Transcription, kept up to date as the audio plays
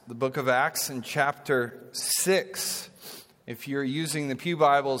the book of Acts in chapter 6. If you're using the Pew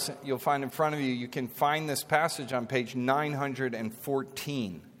Bibles, you'll find in front of you, you can find this passage on page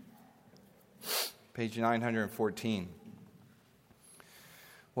 914. Page 914.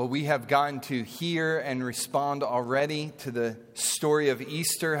 Well, we have gotten to hear and respond already to the story of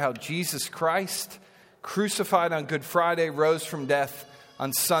Easter, how Jesus Christ, crucified on Good Friday, rose from death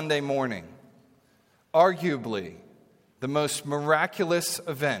on Sunday morning. Arguably, the most miraculous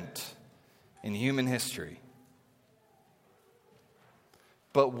event in human history.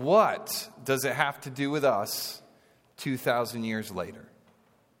 But what does it have to do with us 2,000 years later?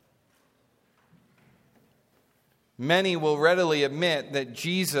 Many will readily admit that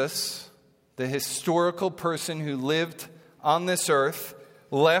Jesus, the historical person who lived on this earth,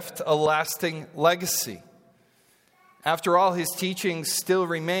 left a lasting legacy. After all, his teachings still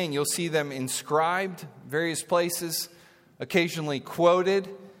remain. You'll see them inscribed various places, occasionally quoted,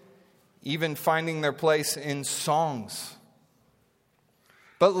 even finding their place in songs.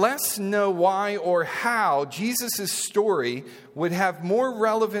 But let's know why or how Jesus' story would have more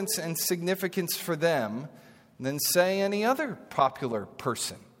relevance and significance for them than, say, any other popular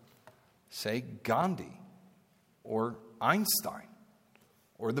person. Say Gandhi, or Einstein,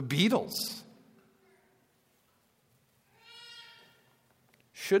 or the Beatles.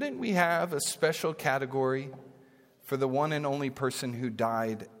 Shouldn't we have a special category for the one and only person who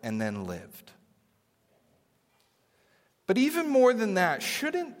died and then lived? But even more than that,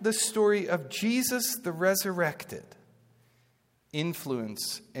 shouldn't the story of Jesus the resurrected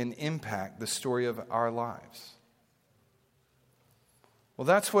influence and impact the story of our lives? Well,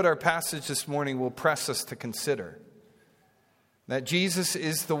 that's what our passage this morning will press us to consider. That Jesus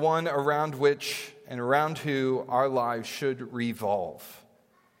is the one around which and around who our lives should revolve.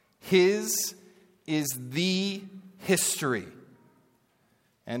 His is the history.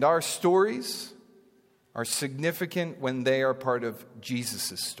 And our stories are significant when they are part of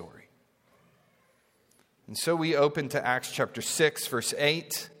Jesus' story. And so we open to Acts chapter 6, verse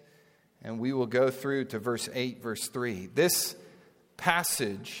 8, and we will go through to verse 8, verse 3. This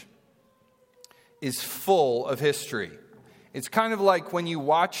passage is full of history. It's kind of like when you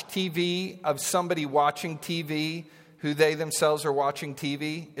watch TV of somebody watching TV who they themselves are watching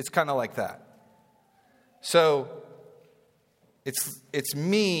TV. It's kind of like that. So it's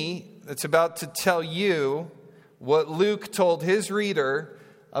me that's about to tell you what Luke told his reader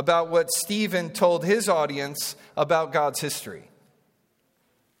about what Stephen told his audience about God's history.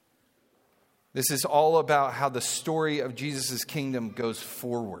 This is all about how the story of Jesus' kingdom goes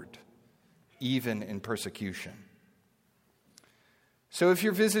forward, even in persecution. So if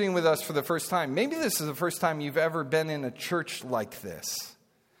you're visiting with us for the first time, maybe this is the first time you've ever been in a church like this.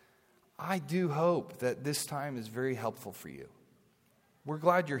 I do hope that this time is very helpful for you. We're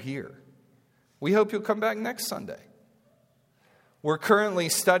glad you're here. We hope you'll come back next Sunday. We're currently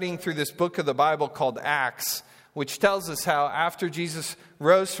studying through this book of the Bible called Acts, which tells us how after Jesus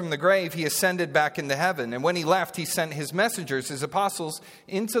rose from the grave, he ascended back into heaven. And when he left, he sent his messengers, his apostles,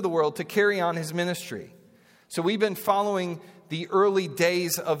 into the world to carry on his ministry. So we've been following the early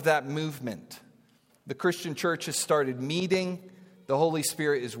days of that movement. The Christian church has started meeting. The Holy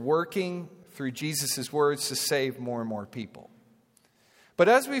Spirit is working through Jesus' words to save more and more people. But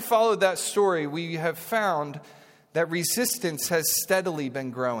as we followed that story, we have found that resistance has steadily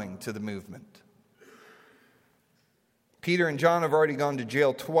been growing to the movement. Peter and John have already gone to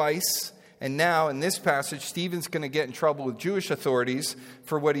jail twice, and now in this passage, Stephen's going to get in trouble with Jewish authorities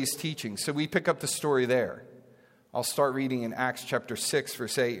for what he's teaching. So we pick up the story there. I'll start reading in Acts chapter 6,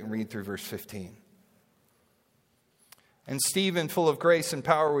 verse 8, and read through verse 15. And Stephen, full of grace and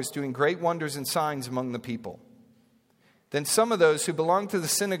power, was doing great wonders and signs among the people. Then some of those who belonged to the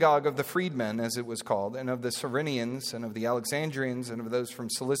synagogue of the freedmen, as it was called, and of the Cyrenians, and of the Alexandrians, and of those from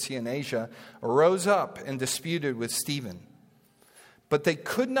Cilicia and Asia, rose up and disputed with Stephen. But they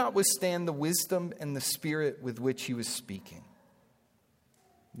could not withstand the wisdom and the spirit with which he was speaking.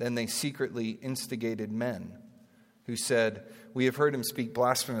 Then they secretly instigated men who said, "We have heard him speak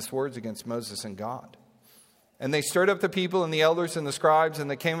blasphemous words against Moses and God." And they stirred up the people and the elders and the scribes,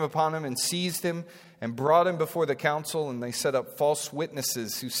 and they came upon him and seized him and brought him before the council. And they set up false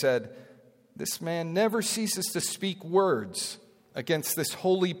witnesses who said, "This man never ceases to speak words against this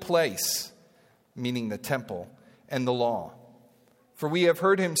holy place," meaning the temple, "and the law. For we have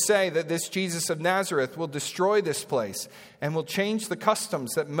heard him say that this Jesus of Nazareth will destroy this place and will change the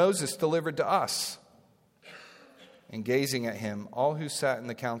customs that Moses delivered to us." And gazing at him, all who sat in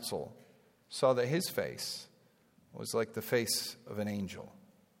the council saw that his face was like the face of an angel.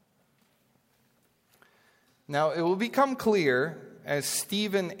 Now, it will become clear as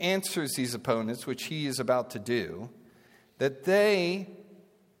Stephen answers these opponents, which he is about to do, that they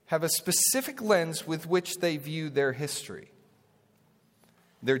have a specific lens with which they view their history.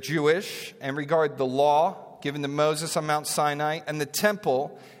 They're Jewish and regard the law given to Moses on Mount Sinai and the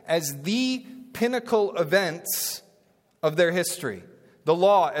temple as the pinnacle events of their history. The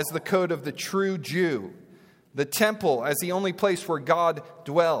law as the code of the true Jew. The temple as the only place where God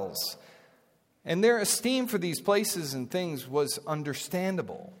dwells. And their esteem for these places and things was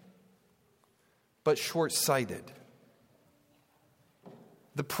understandable, but short-sighted.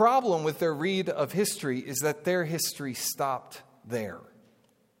 The problem with their read of history is that their history stopped there.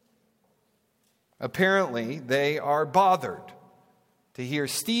 Apparently, they are bothered to hear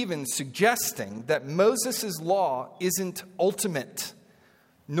Stephen suggesting that Moses' law isn't ultimate,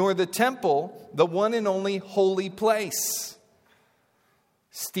 nor the temple the one and only holy place.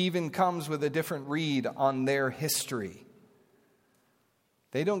 Stephen comes with a different read on their history.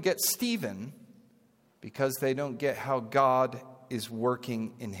 They don't get Stephen because they don't get how God is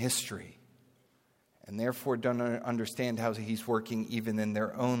working in history, and therefore don't understand how he's working even in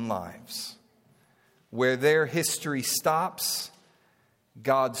their own lives. Where their history stops,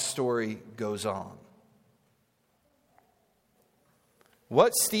 God's story goes on.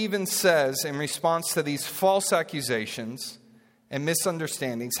 What Stephen says in response to these false accusations and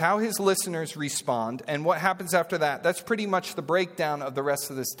misunderstandings, how his listeners respond, and what happens after that, that's pretty much the breakdown of the rest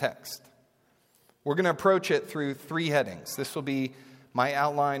of this text. We're going to approach it through 3 headings. This will be my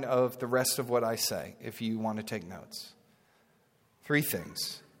outline of the rest of what I say, if you want to take notes. 3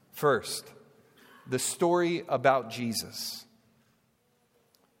 things. First, the story about Jesus.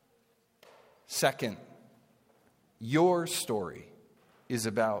 Second, your story is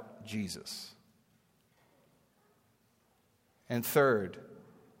about Jesus. And third,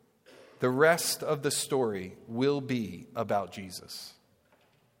 the rest of the story will be about Jesus.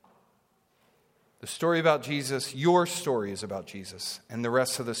 The story about Jesus, your story is about Jesus, and the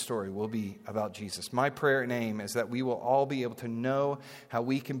rest of the story will be about Jesus. My prayer and aim is that we will all be able to know how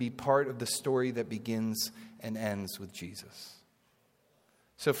we can be part of the story that begins and ends with Jesus.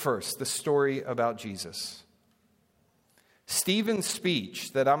 So first, the story about Jesus. Stephen's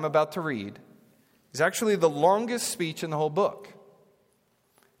speech that I'm about to read is actually the longest speech in the whole book,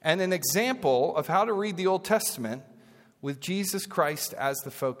 and an example of how to read the Old Testament with Jesus Christ as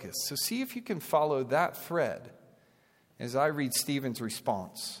the focus. So see if you can follow that thread as I read Stephen's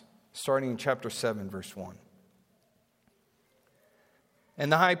response, starting in chapter 7, verse 1.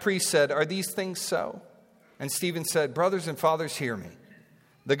 And the high priest said, "Are these things so?" And Stephen said, "Brothers and fathers, hear me.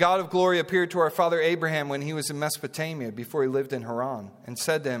 The God of glory appeared to our father Abraham when he was in Mesopotamia, before he lived in Haran, and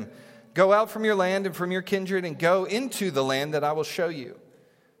said to him, 'Go out from your land and from your kindred and go into the land that I will show you.'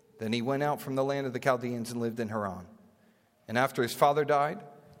 Then he went out from the land of the Chaldeans and lived in Haran. And after his father died,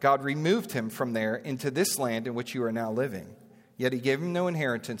 God removed him from there into this land in which you are now living. Yet he gave him no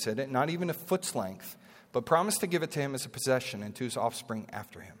inheritance in it, not even a foot's length, but promised to give it to him as a possession and to his offspring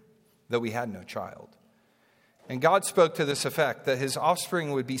after him, though he had no child. And God spoke to this effect, that his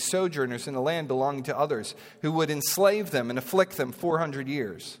offspring would be sojourners in the land belonging to others, who would enslave them and afflict them 400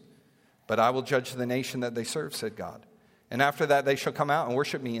 years. But I will judge the nation that they serve, said God. And after that they shall come out and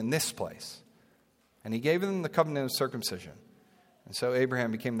worship me in this place. And he gave them the covenant of circumcision. And so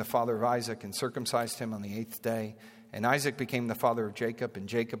Abraham became the father of Isaac and circumcised him on the 8th day. And Isaac became the father of Jacob, and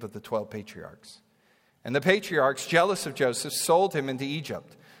Jacob of the 12 patriarchs. And the patriarchs, jealous of Joseph, sold him into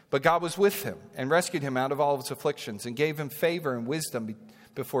Egypt. But God was with him and rescued him out of all of his afflictions and gave him favor and wisdom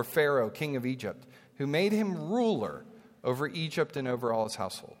before Pharaoh, king of Egypt, who made him ruler over Egypt and over all his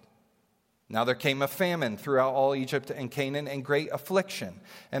household. Now there came a famine throughout all Egypt and Canaan, and great affliction,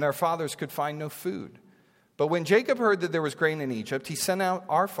 and our fathers could find no food. But when Jacob heard that there was grain in Egypt, he sent out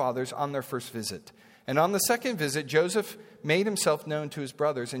our fathers on their first visit. And on the second visit, Joseph made himself known to his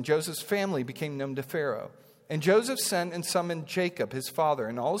brothers, and Joseph's family became known to Pharaoh. And Joseph sent and summoned Jacob, his father,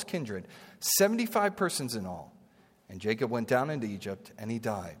 and all his kindred, 75 persons in all. And Jacob went down into Egypt, and he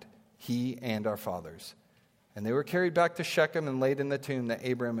died, he and our fathers. And they were carried back to Shechem and laid in the tomb that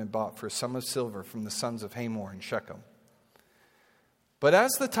Abraham had bought for a sum of silver from the sons of Hamor in Shechem. But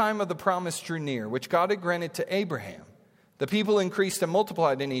as the time of the promise drew near, which God had granted to Abraham, the people increased and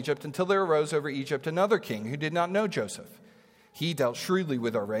multiplied in Egypt until there arose over Egypt another king who did not know Joseph. He dealt shrewdly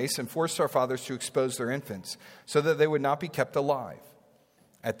with our race and forced our fathers to expose their infants so that they would not be kept alive.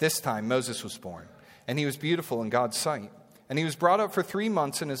 At this time Moses was born, and he was beautiful in God's sight. And he was brought up for 3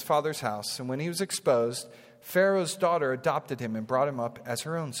 months in his father's house, and when he was exposed, Pharaoh's daughter adopted him and brought him up as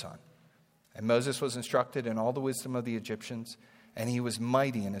her own son. And Moses was instructed in all the wisdom of the Egyptians, and he was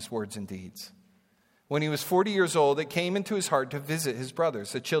mighty in his words and deeds. When he was 40 years old, it came into his heart to visit his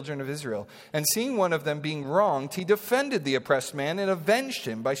brothers, the children of Israel. And seeing one of them being wronged, he defended the oppressed man and avenged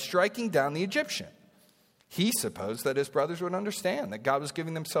him by striking down the Egyptian. He supposed that his brothers would understand that God was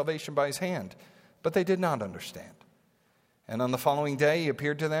giving them salvation by his hand, but they did not understand. And on the following day, he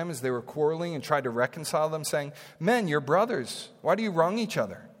appeared to them as they were quarreling and tried to reconcile them, saying, "Men, you're brothers. Why do you wrong each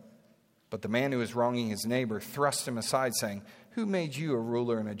other?" But the man who was wronging his neighbor thrust him aside, saying, "Who made you a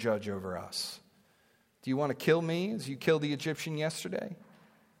ruler and a judge over us? Do you want to kill me as you killed the Egyptian yesterday?"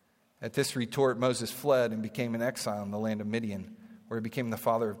 At this retort, Moses fled and became an exile in the land of Midian, where he became the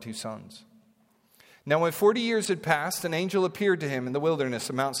father of 2 sons. Now when 40 years had passed, an angel appeared to him in the wilderness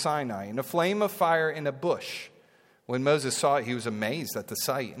of Mount Sinai in a flame of fire in a bush. When Moses saw it, he was amazed at the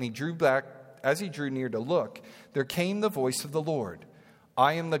sight, and he drew back. As he drew near to look, there came the voice of the Lord.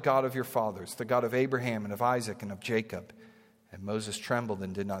 "I am the God of your fathers, the God of Abraham and of Isaac and of Jacob." And Moses trembled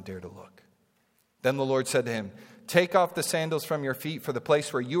and did not dare to look. Then the Lord said to him, "Take off the sandals from your feet, for the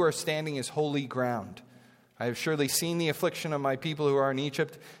place where you are standing is holy ground. I have surely seen the affliction of my people who are in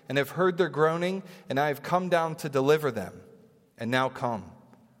Egypt, and have heard their groaning, and I have come down to deliver them. And now come,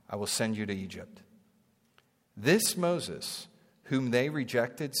 I will send you to Egypt." This Moses, whom they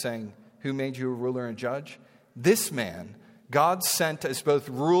rejected, saying, "Who made you a ruler and judge?" This man God sent as both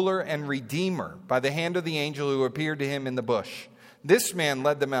ruler and redeemer by the hand of the angel who appeared to him in the bush. This man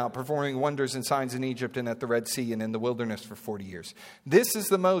led them out, performing wonders and signs in Egypt and at the Red Sea and in the wilderness for 40 years. This is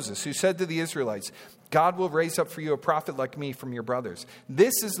the Moses who said to the Israelites, "God will raise up for you a prophet like me from your brothers."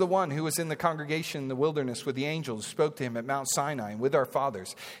 This is the one who was in the congregation in the wilderness with the angels who spoke to him at Mount Sinai and with our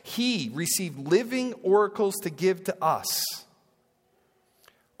fathers. He received living oracles to give to us.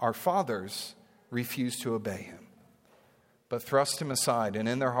 Our fathers refused to obey him, but thrust him aside, and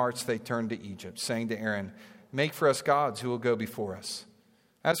in their hearts they turned to Egypt, saying to Aaron, "Make for us gods who will go before us."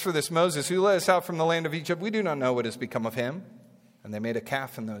 As for this Moses who led us out from the land of Egypt, we do not know what has become of him. And they made a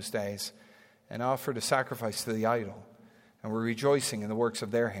calf in those days and offered a sacrifice to the idol, and were rejoicing in the works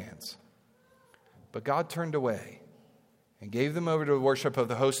of their hands. But God turned away and gave them over to the worship of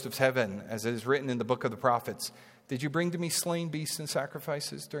the host of heaven, as it is written in the book of the prophets, "Did you bring to me slain beasts and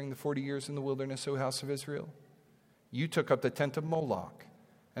sacrifices during the 40 years in the wilderness, O house of Israel? You took up the tent of Moloch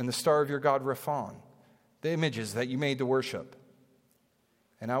and the star of your god Rephan, the images that you made to worship.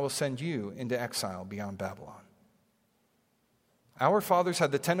 And I will send you into exile beyond Babylon." Our fathers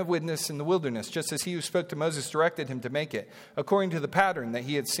had the tent of witness in the wilderness, just as he who spoke to Moses directed him to make it, according to the pattern that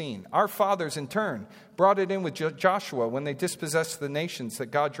he had seen. Our fathers, in turn, brought it in with Joshua when they dispossessed the nations that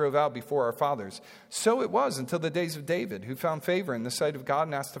God drove out before our fathers. So it was until the days of David, who found favor in the sight of God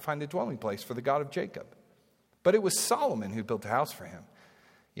and asked to find a dwelling place for the God of Jacob. But it was Solomon who built a house for him.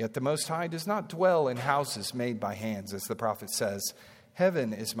 Yet the Most High does not dwell in houses made by hands, as the prophet says,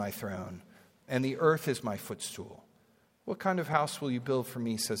 "Heaven is my throne, and the earth is my footstool. What kind of house will you build for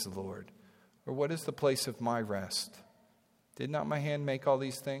me, says the Lord? Or what is the place of my rest? Did not my hand make all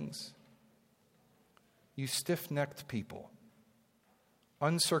these things? You stiff-necked people,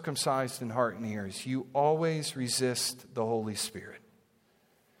 uncircumcised in heart and ears, you always resist the Holy Spirit.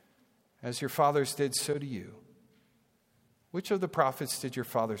 As your fathers did, so do you. Which of the prophets did your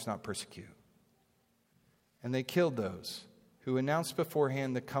fathers not persecute? And they killed those who announced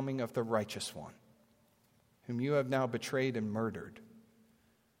beforehand the coming of the righteous one, whom you have now betrayed and murdered.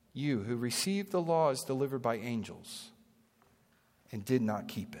 You who received the law as delivered by angels and did not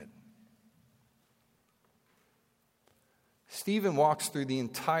keep it." Stephen walks through the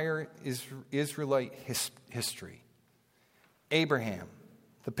entire Israelite history. Abraham,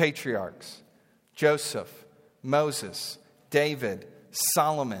 the patriarchs, Joseph, Moses, David,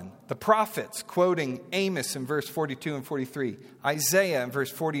 Solomon, the prophets, quoting Amos in verse 42 and 43, Isaiah in verse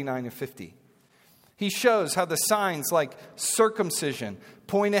 49 and 50. He shows how the signs like circumcision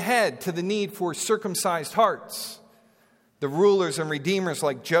point ahead to the need for circumcised hearts. The rulers and redeemers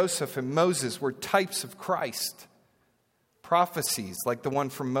like Joseph and Moses were types of Christ. Prophecies like the one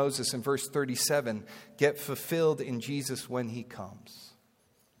from Moses in verse 37 get fulfilled in Jesus when he comes.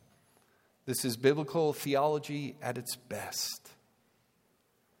 This is biblical theology at its best.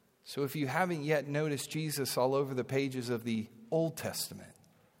 So if you haven't yet noticed Jesus all over the pages of the Old Testament,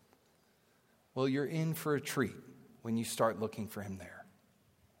 well, you're in for a treat when you start looking for him there.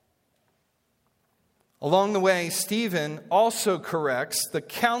 Along the way, Stephen also corrects the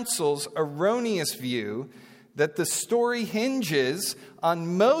council's erroneous view that the story hinges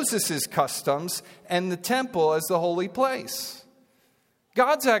on Moses' customs and the temple as the holy place.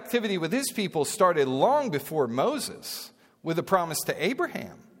 God's activity with his people started long before Moses with a promise to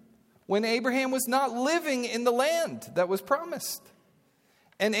Abraham, when Abraham was not living in the land that was promised.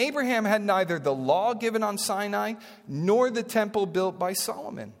 And Abraham had neither the law given on Sinai nor the temple built by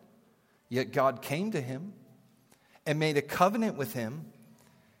Solomon. Yet God came to him and made a covenant with him,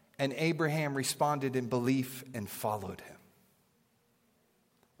 and Abraham responded in belief and followed him.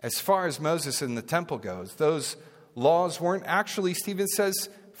 As far as Moses and the temple goes, those laws weren't actually, Stephen says,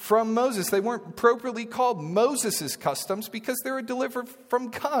 from Moses. They weren't appropriately called Moses' customs because they were delivered from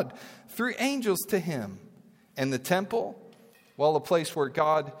God through angels to him. And the temple, well, a place where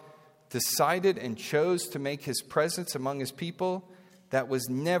God decided and chose to make his presence among his people, that was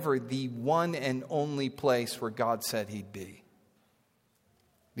never the one and only place where God said he'd be.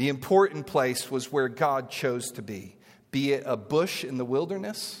 The important place was where God chose to be it a bush in the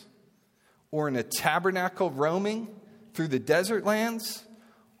wilderness, or in a tabernacle roaming through the desert lands,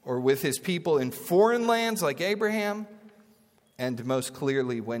 or with his people in foreign lands like Abraham, and most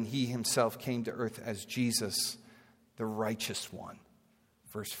clearly when he himself came to earth as Jesus, the righteous one.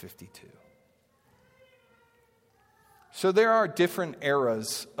 Verse 52. So there are different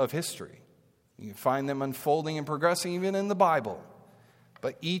eras of history. You can find them unfolding and progressing even in the Bible.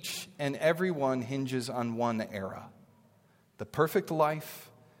 But each and every one hinges on one era. The perfect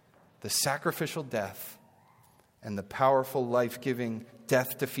life, the sacrificial death, and the powerful, life-giving,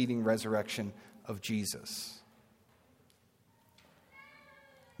 death-defeating resurrection of Jesus.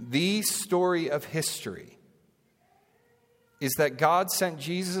 The story of history is that God sent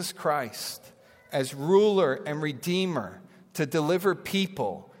Jesus Christ as ruler and redeemer to deliver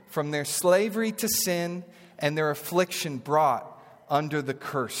people from their slavery to sin and their affliction brought under the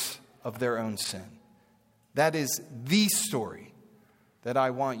curse of their own sin. That is the story that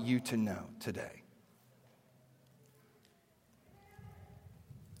I want you to know today.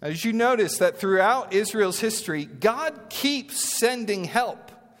 As you notice that throughout Israel's history, God keeps sending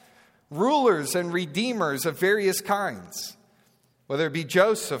help, rulers and redeemers of various kinds, whether it be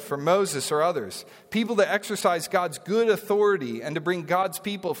Joseph or Moses or others, people to exercise God's good authority and to bring God's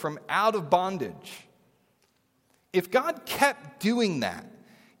people from out of bondage. If God kept doing that,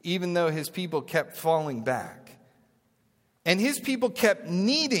 even though his people kept falling back, and his people kept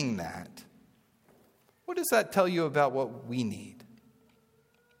needing that, what does that tell you about what we need?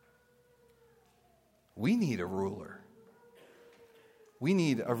 We need a ruler. We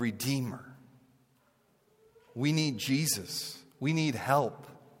need a redeemer. We need Jesus. We need help.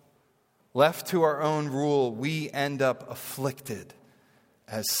 Left to our own rule, we end up afflicted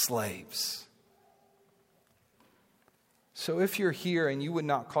as slaves. So if you're here and you would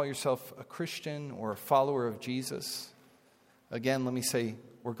not call yourself a Christian or a follower of Jesus, again, let me say,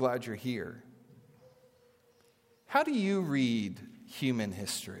 we're glad you're here. How do you read human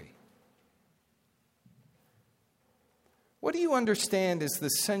history? What do you understand is the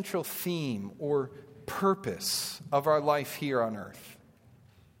central theme or purpose of our life here on earth?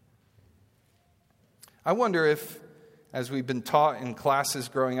 I wonder if, as we've been taught in classes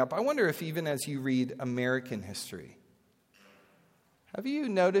growing up, I wonder if even as you read American history, have you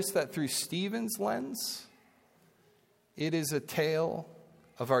noticed that through Stephen's lens, it is a tale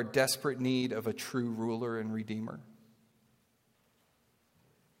of our desperate need of a true ruler and redeemer?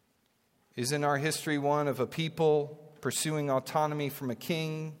 Isn't our history one of a people pursuing autonomy from a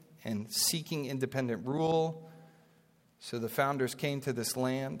king and seeking independent rule? So the founders came to this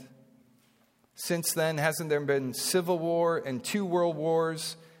land. Since then, hasn't there been civil war and 2 world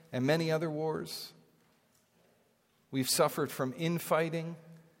wars and many other wars? We've suffered from infighting,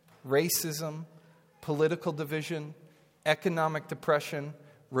 racism, political division, economic depression,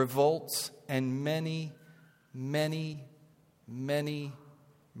 revolts, and many, many, many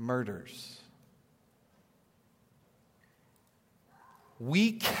murders.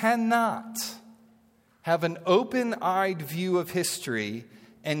 We cannot have an open-eyed view of history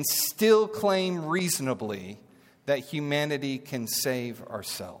and still claim reasonably that humanity can save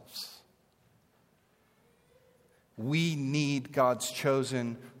ourselves. We need God's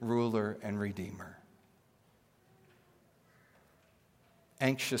chosen ruler and redeemer.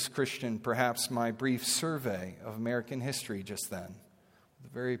 Anxious Christian, perhaps my brief survey of American history just then,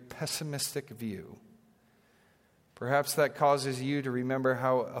 with a very pessimistic view. Perhaps that causes you to remember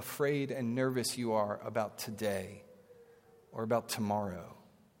how afraid and nervous you are about today or about tomorrow.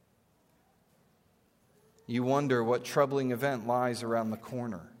 You wonder what troubling event lies around the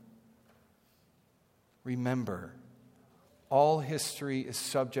corner. Remember, all history is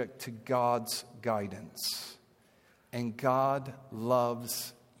subject to God's guidance, and God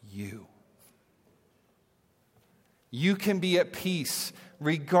loves you. You can be at peace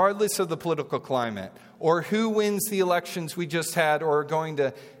regardless of the political climate, or who wins the elections we just had or are going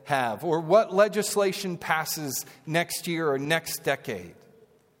to have, or what legislation passes next year or next decade.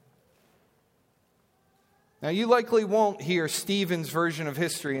 Now, you likely won't hear Stephen's version of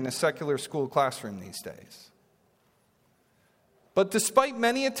history in a secular school classroom these days. But despite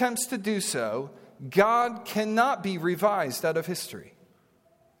many attempts to do so, God cannot be revised out of history.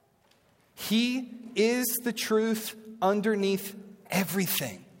 He is the truth underneath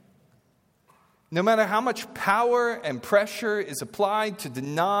everything. No matter how much power and pressure is applied to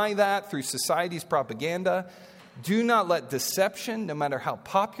deny that through society's propaganda, do not let deception, no matter how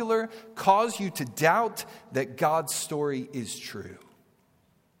popular, cause you to doubt that God's story is true.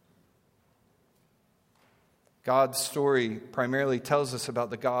 God's story primarily tells us about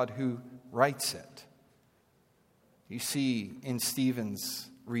the God who writes it. You see in Stephen's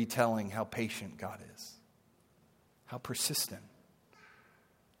retelling how patient God is, how persistent,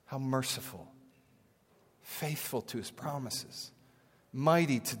 how merciful, faithful to his promises,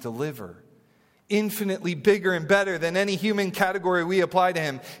 mighty to deliver, infinitely bigger and better than any human category we apply to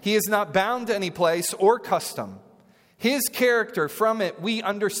him. He is not bound to any place or custom. His character, from it, we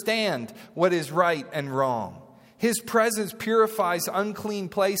understand what is right and wrong. His presence purifies unclean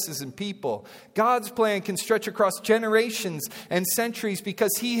places and people. God's plan can stretch across generations and centuries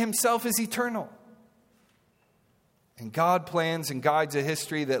because he himself is eternal. And God plans and guides a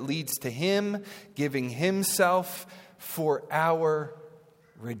history that leads to him giving himself for our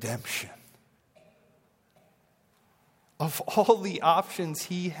redemption. Of all the options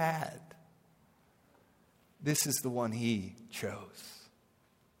he had, this is the one he chose.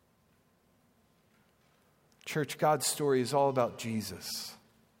 Church, God's story is all about Jesus.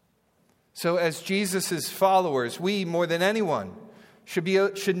 So as Jesus' followers, we, more than anyone,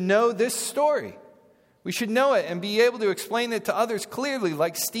 should know this story. We should know it and be able to explain it to others clearly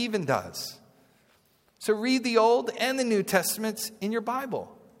like Stephen does. So read the Old and the New Testaments in your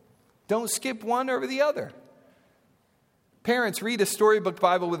Bible. Don't skip one over the other. Parents, read a storybook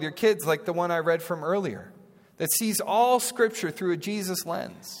Bible with your kids like the one I read from earlier that sees all Scripture through a Jesus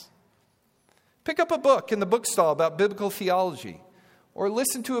lens. Pick up a book in the bookstall about biblical theology, or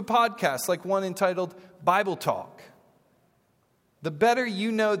listen to a podcast like one entitled Bible Talk. The better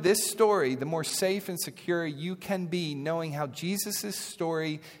you know this story, the more safe and secure you can be knowing how Jesus'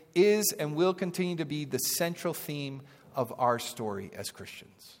 story is and will continue to be the central theme of our story as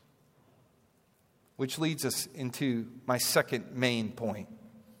Christians. Which leads us into my second main point.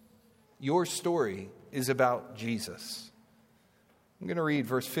 Your story is about Jesus. I'm going to read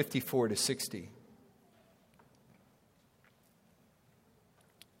verse 54 to 60.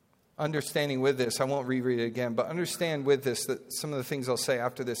 Understanding with this, I won't reread it again, but understand with this that some of the things I'll say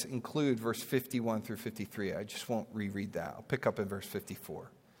after this include verse 51 through 53. I just won't reread that. I'll pick up in verse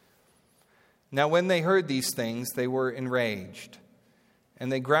 54. Now when they heard these things, they were enraged,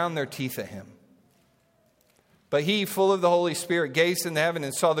 and they ground their teeth at him. But he, full of the Holy Spirit, gazed into heaven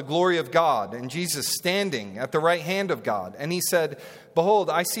and saw the glory of God and Jesus standing at the right hand of God. And he said, "Behold,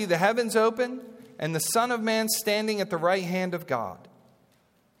 I see the heavens open and the Son of Man standing at the right hand of God."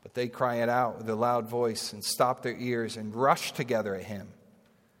 But they cried out with a loud voice and stopped their ears and rushed together at him.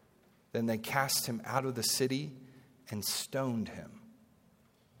 Then they cast him out of the city and stoned him.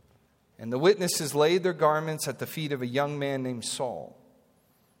 And the witnesses laid their garments at the feet of a young man named Saul.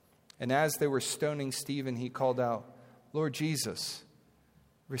 And as they were stoning Stephen, he called out, "Lord Jesus,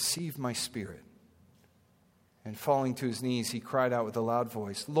 receive my spirit." And falling to his knees, he cried out with a loud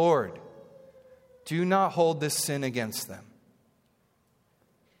voice, "Lord, do not hold this sin against them."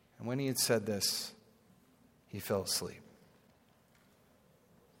 And when he had said this, he fell asleep.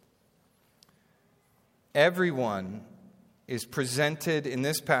 Everyone is presented in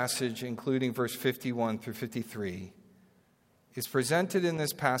this passage, including verse 51 through 53, is presented in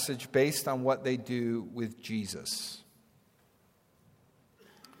this passage based on what they do with Jesus.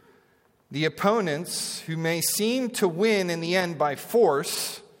 The opponents, who may seem to win in the end by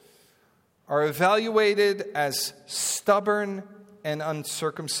force, are evaluated as stubborn and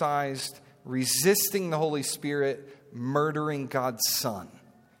uncircumcised, resisting the Holy Spirit, murdering God's Son.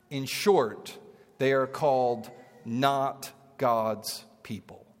 In short, they are called not God's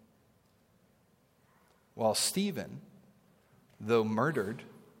people. While Stephen, though murdered,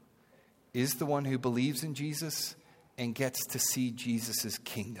 is the one who believes in Jesus and gets to see Jesus'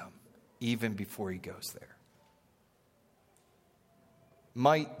 kingdom even before he goes there.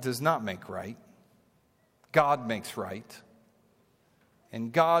 Might does not make right. God makes right.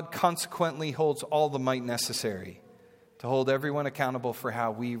 And God consequently holds all the might necessary to hold everyone accountable for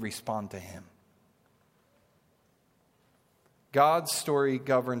how we respond to him. God's story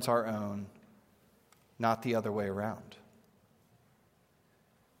governs our own, not the other way around.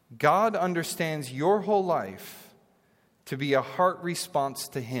 God understands your whole life to be a heart response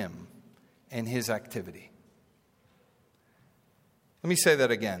to him and his activity. Let me say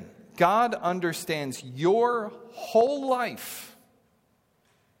that again. God understands your whole life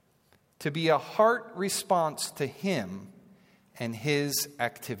to be a heart response to Him and His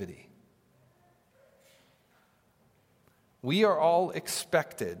activity. We are all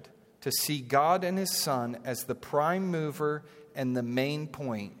expected to see God and His Son as the prime mover and the main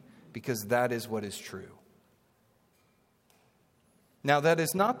point, because that is what is true. Now, that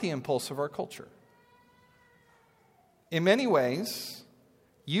is not the impulse of our culture. In many ways,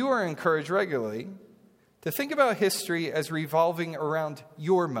 you are encouraged regularly to think about history as revolving around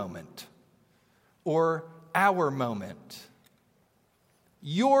your moment or our moment,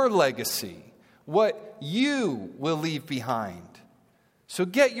 your legacy, what you will leave behind. So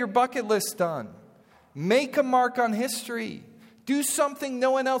get your bucket list done. Make a mark on history. Do something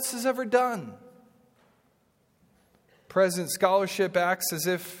no one else has ever done. Present scholarship acts as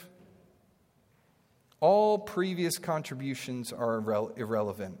if all previous contributions are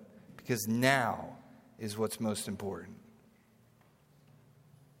irrelevant, because now is what's most important.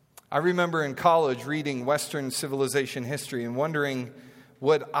 I remember in college reading Western civilization history and wondering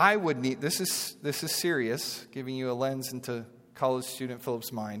what I would need. This is serious, giving you a lens into college student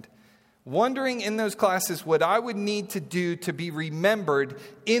Philip's mind. Wondering in those classes what I would need to do to be remembered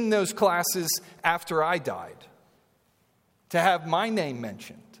in those classes after I died, to have my name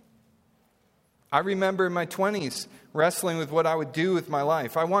mentioned. I remember in my 20s wrestling with what I would do with my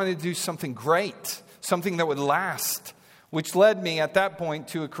life. I wanted to do something great, something that would last, which led me at that point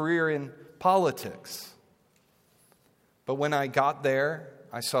to a career in politics. But when I got there,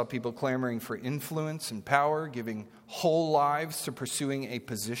 I saw people clamoring for influence and power, giving whole lives to pursuing a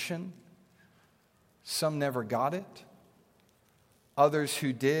position. Some never got it. Others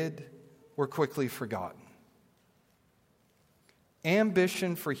who did were quickly forgotten.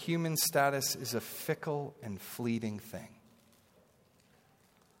 Ambition for human status is a fickle and fleeting thing.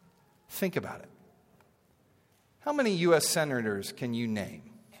 Think about it. How many U.S. senators can you name?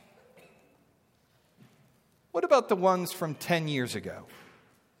 What about the ones from 10 years ago?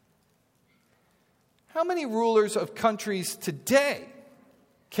 How many rulers of countries today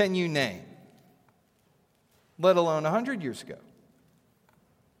can you name? Let alone 100 years ago.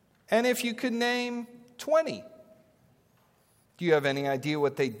 And if you could name 20, do you have any idea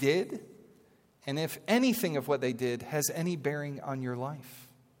what they did? And if anything of what they did has any bearing on your life?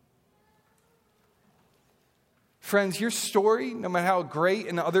 Friends, your story, no matter how great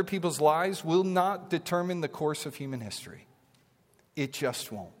in other people's lives, will not determine the course of human history. It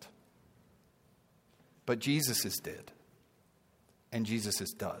just won't. But Jesus's did. And Jesus's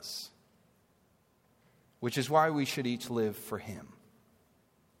does. Which is why we should each live for Him.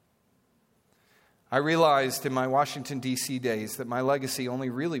 I realized in my Washington, D.C. days that my legacy only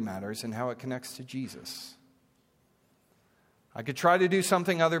really matters in how it connects to Jesus. I could try to do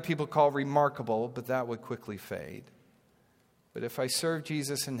something other people call remarkable, but that would quickly fade. But if I served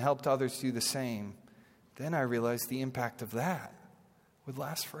Jesus and helped others do the same, then I realized the impact of that would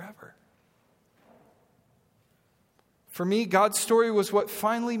last forever. For me, God's story was what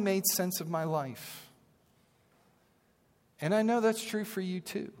finally made sense of my life. And I know that's true for you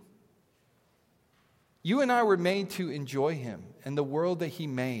too. You and I were made to enjoy Him and the world that He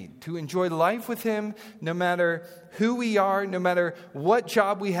made, to enjoy life with Him no matter who we are, no matter what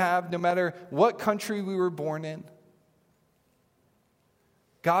job we have, no matter what country we were born in.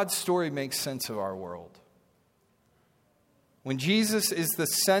 God's story makes sense of our world. When Jesus is the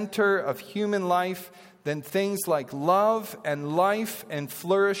center of human life, then things like love and life and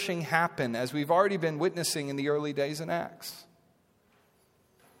flourishing happen, as we've already been witnessing in the early days in Acts.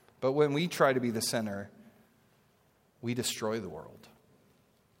 But when we try to be the center, we destroy the world.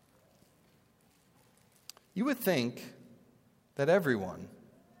 You would think that everyone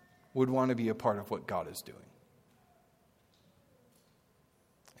would want to be a part of what God is doing.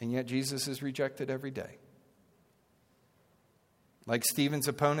 And yet Jesus is rejected every day. Like Stephen's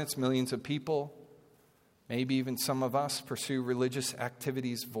opponents, millions of people, maybe even some of us, pursue religious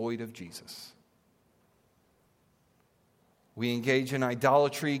activities void of Jesus. We engage in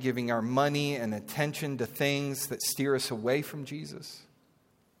idolatry, giving our money and attention to things that steer us away from Jesus.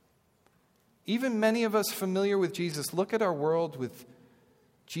 Even many of us familiar with Jesus look at our world with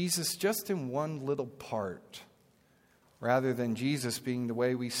Jesus just in one little part, rather than Jesus being the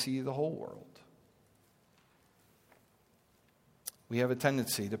way we see the whole world. We have a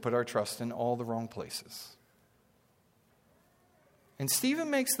tendency to put our trust in all the wrong places. And Stephen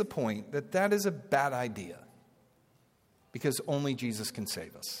makes the point that that is a bad idea, because only Jesus can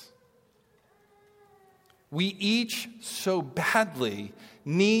save us. We each so badly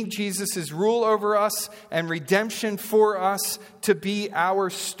need Jesus' rule over us and redemption for us to be our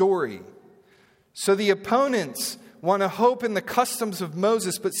story. So the opponents want to hope in the customs of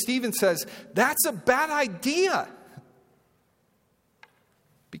Moses, but Stephen says that's a bad idea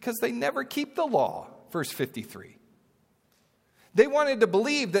because they never keep the law, verse 53. They wanted to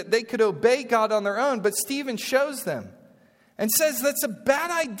believe that they could obey God on their own, but Stephen shows them and says that's a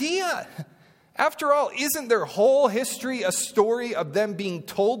bad idea. After all, isn't their whole history a story of them being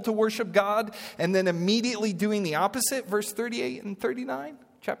told to worship God and then immediately doing the opposite? Verse 38 and 39,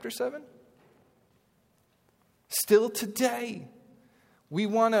 chapter 7. Still today, we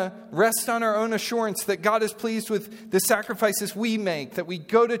want to rest on our own assurance that God is pleased with the sacrifices we make, that we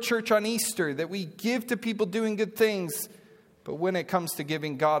go to church on Easter, that we give to people doing good things. But when it comes to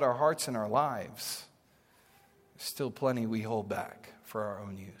giving God our hearts and our lives, there's still plenty we hold back for our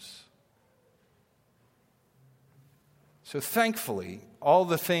own use. So thankfully, all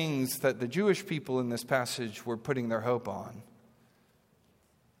the things that the Jewish people in this passage were putting their hope on,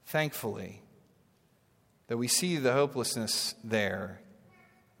 thankfully, that we see the hopelessness there,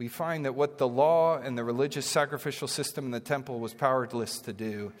 we find that what the law and the religious sacrificial system in the temple was powerless to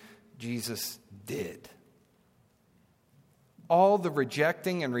do, Jesus did. All the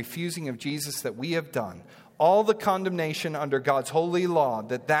rejecting and refusing of Jesus that we have done, all the condemnation under God's holy law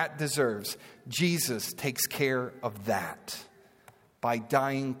that deserves, Jesus takes care of that by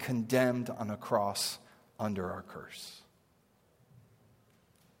dying condemned on a cross under our curse.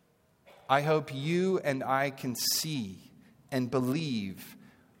 I hope you and I can see and believe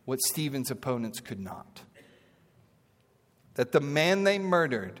what Stephen's opponents could not. That the man they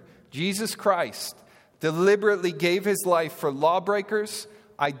murdered, Jesus Christ, deliberately gave his life for lawbreakers,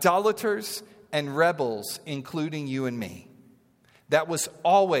 idolaters, and rebels, including you and me. That was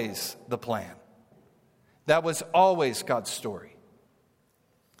always the plan. That was always God's story.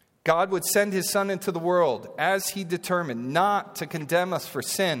 God would send his Son into the world as he determined, not to condemn us for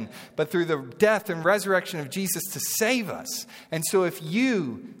sin, but through the death and resurrection of Jesus to save us. And so if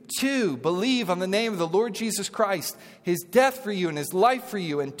you too believe on the name of the Lord Jesus Christ, his death for you and his life for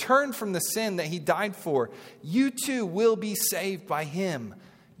you, and turn from the sin that he died for, you too will be saved by him,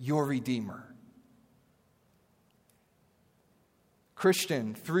 your Redeemer.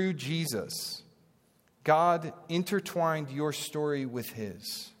 Christian, through Jesus, God intertwined your story with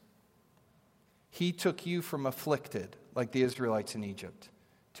his. He took you from afflicted, like the Israelites in Egypt,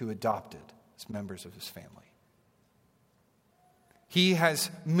 to adopted as members of his family. He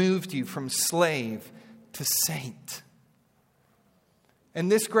has moved you from slave to saint. And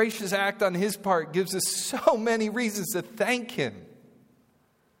this gracious act on his part gives us so many reasons to thank him.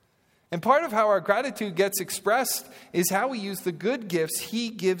 And part of how our gratitude gets expressed is how we use the good gifts he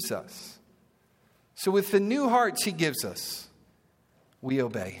gives us. So with the new hearts he gives us, we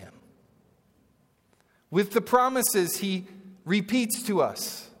obey him. With the promises he repeats to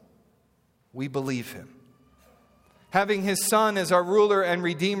us, we believe him. Having his Son as our ruler and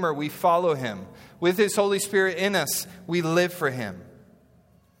redeemer, we follow him. With his Holy Spirit in us, we live for him.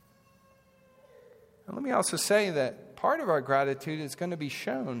 And let me also say that part of our gratitude is going to be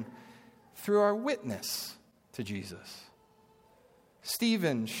shown through our witness to Jesus.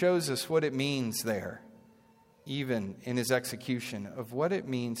 Stephen shows us what it means there, even in his execution, of what it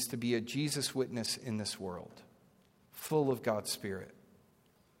means to be a Jesus witness in this world, full of God's Spirit.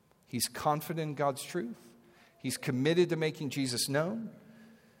 He's confident in God's truth. He's committed to making Jesus known.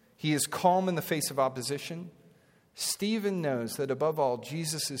 He is calm in the face of opposition. Stephen knows that above all,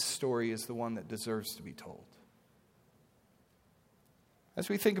 Jesus' story is the one that deserves to be told. As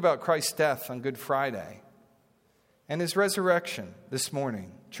we think about Christ's death on Good Friday and his resurrection this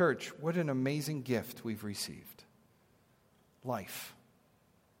morning, church, what an amazing gift we've received. Life,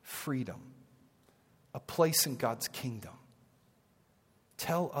 freedom, a place in God's kingdom.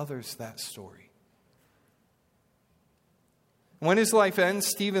 Tell others that story. When his life ends,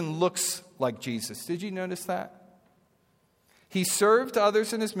 Stephen looks like Jesus. Did you notice that? He served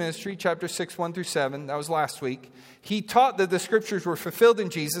others in his ministry, chapter 6, 1 through 7. That was last week. He taught that the scriptures were fulfilled in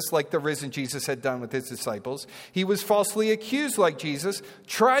Jesus, like the risen Jesus had done with his disciples. He was falsely accused like Jesus,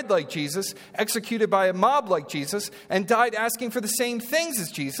 tried like Jesus, executed by a mob like Jesus, and died asking for the same things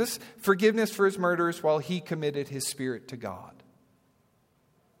as Jesus, forgiveness for his murderers while he committed his spirit to God.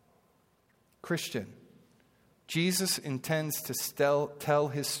 Christian, Jesus intends to tell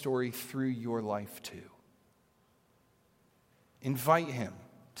his story through your life too. Invite him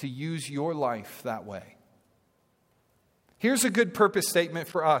to use your life that way. Here's a good purpose statement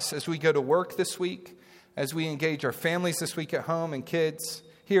for us as we go to work this week, as we engage our families this week at home and kids.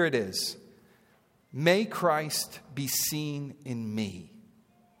 Here it is. May Christ be seen in me.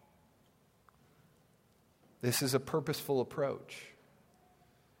 This is a purposeful approach.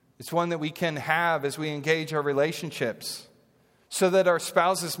 It's one that we can have as we engage our relationships so that our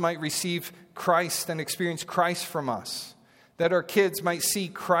spouses might receive Christ and experience Christ from us, that our kids might see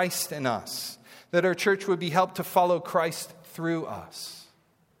Christ in us, that our church would be helped to follow Christ through us.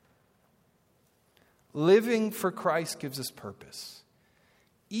 Living for Christ gives us purpose,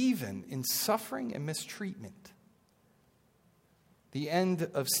 even in suffering and mistreatment. The end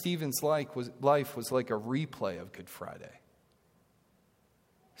of Stephen's life was like a replay of Good Friday.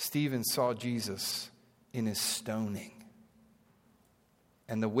 Stephen saw Jesus in his stoning,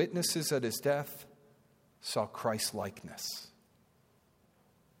 and the witnesses at his death saw Christ's likeness.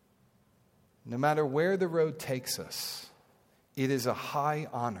 No matter where the road takes us, it is a high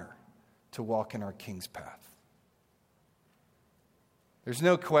honor to walk in our King's path. There's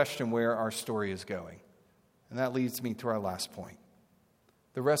no question where our story is going. And that leads me to our last point.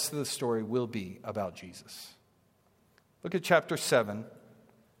 The rest of the story will be about Jesus. Look at chapter 7,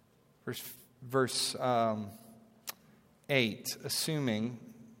 verse 8,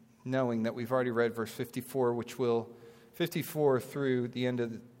 knowing that we've already read verse 54, 54 through the end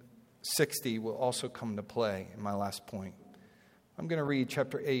of 60 will also come to play in my last point. I'm going to read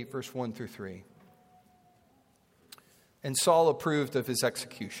chapter 8, verse 1 through 3. And Saul approved of his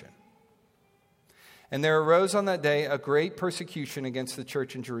execution. And there arose on that day a great persecution against the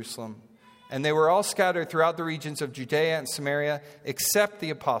church in Jerusalem. And they were all scattered throughout the regions of Judea and Samaria, except the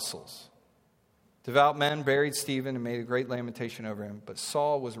apostles. Devout men buried Stephen and made a great lamentation over him. But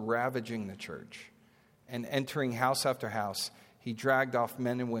Saul was ravaging the church. And entering house after house, he dragged off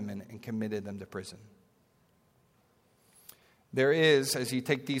men and women and committed them to prison. There is, as you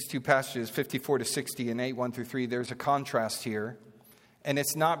take these two passages, 54 to 60 and 8, 1 through 3, there's a contrast here. And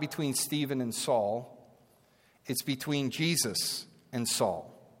it's not between Stephen and Saul. It's between Jesus and Saul.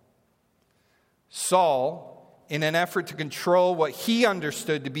 Saul, in an effort to control what he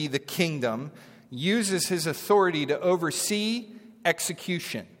understood to be the kingdom, uses his authority to oversee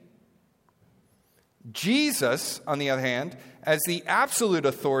execution. Jesus, on the other hand, as the absolute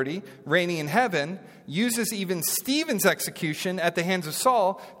authority reigning in heaven, uses even Stephen's execution at the hands of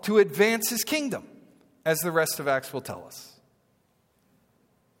Saul to advance his kingdom, as the rest of Acts will tell us.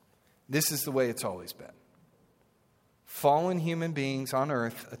 This is the way it's always been. Fallen human beings on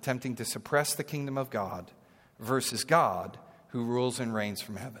earth attempting to suppress the kingdom of God versus God who rules and reigns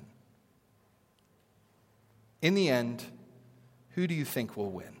from heaven. In the end, who do you think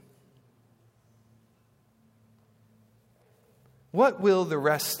will win? What will the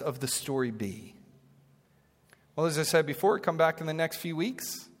rest of the story be? Well, as I said before, come back in the next few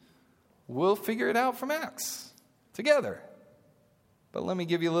weeks. We'll figure it out from Acts together. But let me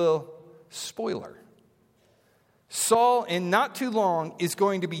give you a little spoiler. Saul, in not too long, is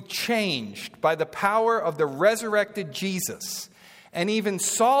going to be changed by the power of the resurrected Jesus. And even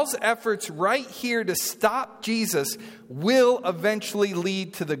Saul's efforts right here to stop Jesus will eventually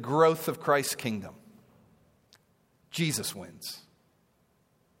lead to the growth of Christ's kingdom. Jesus wins.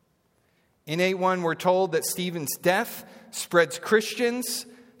 In 8:1, we're told that Stephen's death spreads Christians,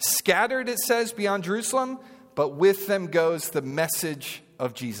 scattered, it says, beyond Jerusalem, but with them goes the message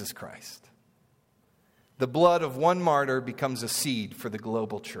of Jesus Christ. The blood of one martyr becomes a seed for the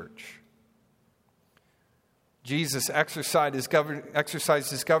global church. Jesus exercised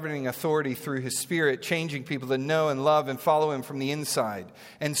his governing authority through his Spirit, changing people to know and love and follow him from the inside.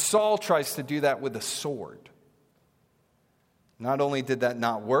 And Saul tries to do that with a sword. Not only did that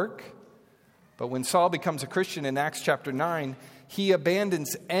not work, but when Saul becomes a Christian in Acts chapter 9, he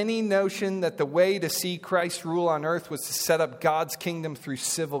abandons any notion that the way to see Christ rule on earth was to set up God's kingdom through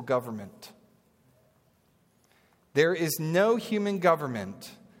civil government. There is no human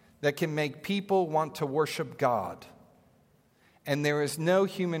government that can make people want to worship God. And there is no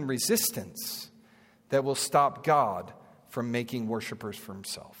human resistance that will stop God from making worshipers for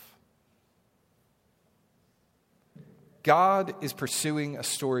himself. God is pursuing a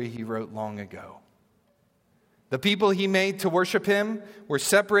story he wrote long ago. The people he made to worship him were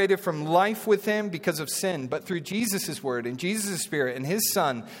separated from life with him because of sin. But through Jesus' word and Jesus' Spirit and his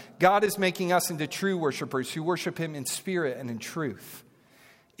Son, God is making us into true worshipers who worship him in spirit and in truth.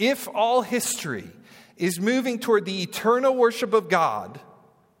 If all history is moving toward the eternal worship of God,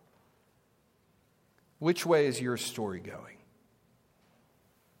 which way is your story going?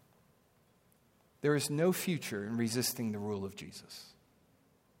 There is no future in resisting the rule of Jesus.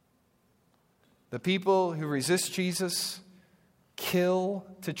 The people who resist Jesus kill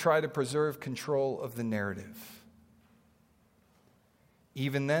to try to preserve control of the narrative.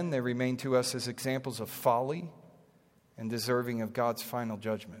 Even then, they remain to us as examples of folly and deserving of God's final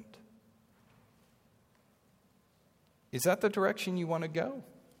judgment. Is that the direction you want to go?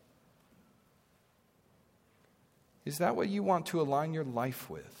 Is that what you want to align your life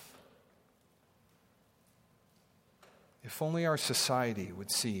with? If only our society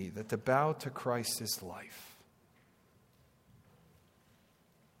would see that to bow to Christ is life.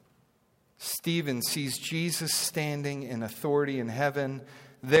 Stephen sees Jesus standing in authority in heaven.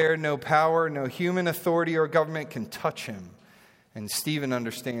 There, no power, no human authority or government can touch him. And Stephen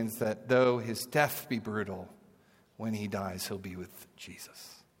understands that though his death be brutal, when he dies, he'll be with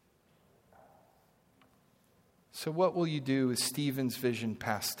Jesus. So what will you do as Stephen's vision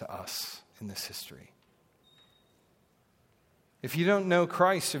passed to us in this history? If you don't know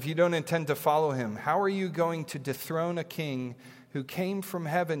Christ, if you don't intend to follow him, how are you going to dethrone a king who came from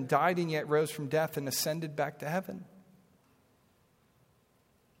heaven, died and yet rose from death and ascended back to heaven?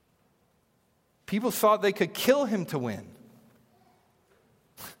 People thought they could kill him to win.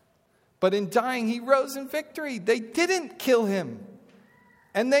 But in dying, he rose in victory. They didn't kill him,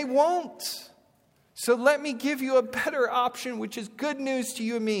 and they won't. So let me give you a better option, which is good news to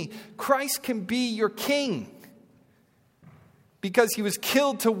you and me. Christ can be your king because he was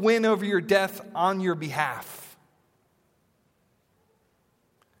killed to win over your death on your behalf.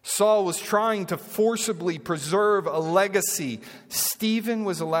 Saul was trying to forcibly preserve a legacy. Stephen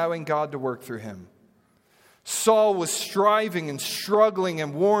was allowing God to work through him. Saul was striving and struggling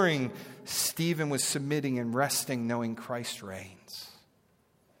and warring. Stephen was submitting and resting, knowing Christ reigns.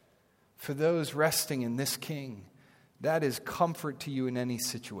 For those resting in this King, that is comfort to you in any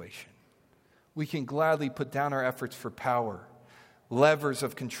situation. We can gladly put down our efforts for power, levers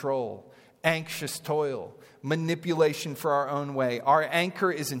of control, anxious toil, manipulation for our own way. Our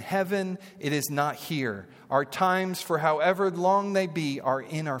anchor is in heaven, it is not here. Our times, for however long they be, are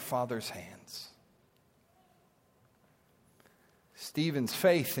in our Father's hands. Stephen's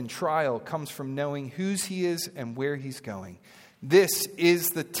faith in trial comes from knowing whose he is and where he's going. This is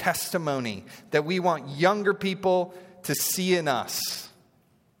the testimony that we want younger people to see in us.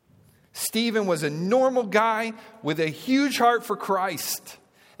 Stephen was a normal guy with a huge heart for Christ.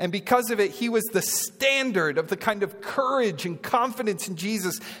 And because of it, he was the standard of the kind of courage and confidence in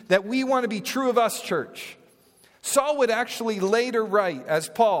Jesus that we want to be true of us, church. Saul would actually later write, as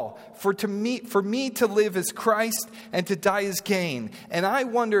Paul, for me to live as Christ and to die as gain. And I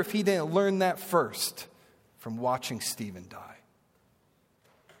wonder if he didn't learn that first from watching Stephen die.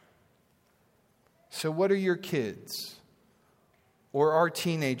 So what are your kids, or our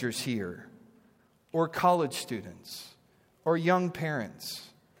teenagers here, or college students, or young parents,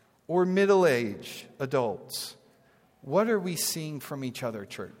 or middle-aged adults? What are we seeing from each other,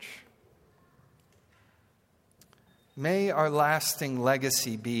 church? May our lasting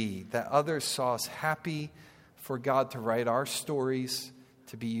legacy be that others saw us happy for God to write our stories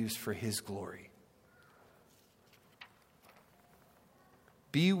to be used for his glory.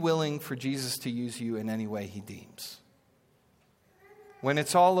 Be willing for Jesus to use you in any way he deems. When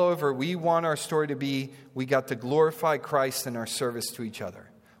it's all over, we want our story to be, we got to glorify Christ in our service to each other.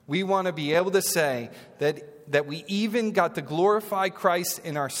 We want to be able to say that we even got to glorify Christ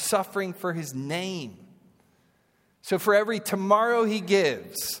in our suffering for his name. So for every tomorrow he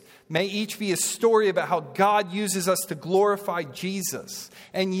gives, may each be a story about how God uses us to glorify Jesus.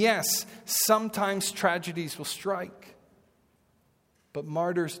 And yes, sometimes tragedies will strike. But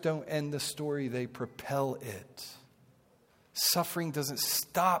martyrs don't end the story, they propel it. Suffering doesn't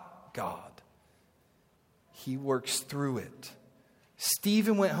stop God. He works through it.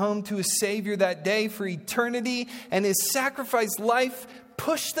 Stephen went home to his Savior that day for eternity, and his sacrificed life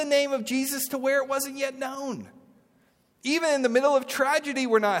pushed the name of Jesus to where it wasn't yet known. Even in the middle of tragedy,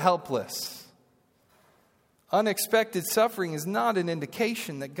 we're not helpless. Unexpected suffering is not an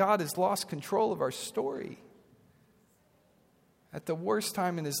indication that God has lost control of our story. At the worst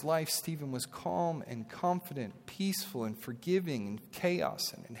time in his life, Stephen was calm and confident, peaceful and forgiving in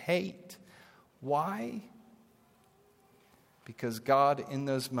chaos and in hate. Why? Because God in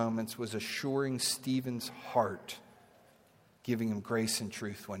those moments was assuring Stephen's heart, giving him grace and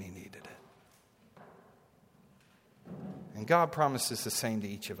truth when he needed it. And God promises the same to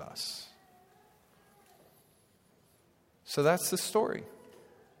each of us. So that's the story.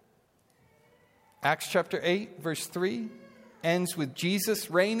 Acts chapter 8, verse 3 ends with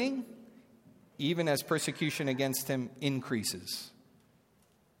Jesus reigning, even as persecution against him increases.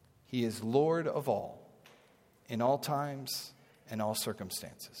 He is Lord of all, in all times and all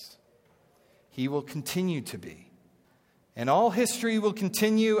circumstances. He will continue to be. And all history will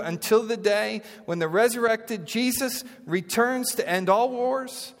continue until the day when the resurrected Jesus returns to end all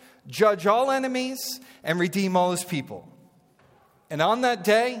wars, judge all enemies, and redeem all his people. And on that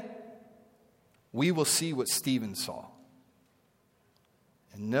day, we will see what Stephen saw.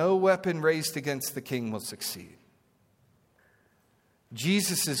 And no weapon raised against the king will succeed.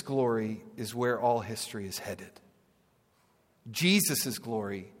 Jesus' glory is where all history is headed. Jesus'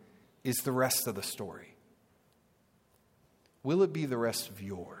 glory is the rest of the story. Will it be the rest of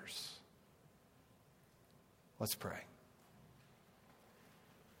yours? Let's pray.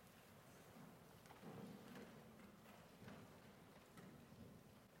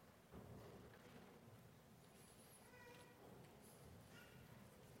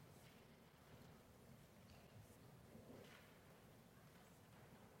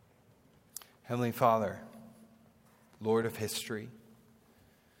 Heavenly Father, Lord of history,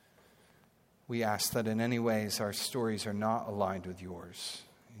 we ask that in any ways our stories are not aligned with yours,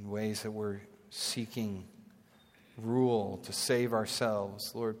 in ways that we're seeking rule to save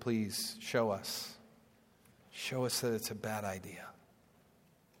ourselves. Lord, please show us. Show us that it's a bad idea.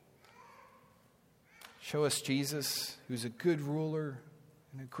 Show us Jesus, who's a good ruler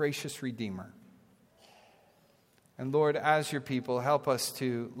and a gracious redeemer. And Lord, as your people, help us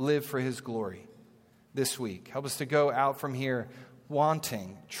to live for his glory this week. Help us to go out from here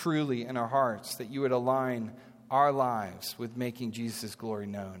wanting truly in our hearts that you would align our lives with making Jesus' glory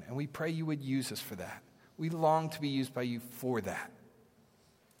known. And we pray you would use us for that. We long to be used by you for that.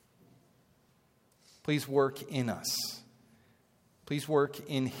 Please work in us. Please work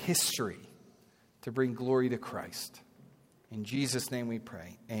in history to bring glory to Christ. In Jesus' name we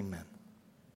pray. Amen.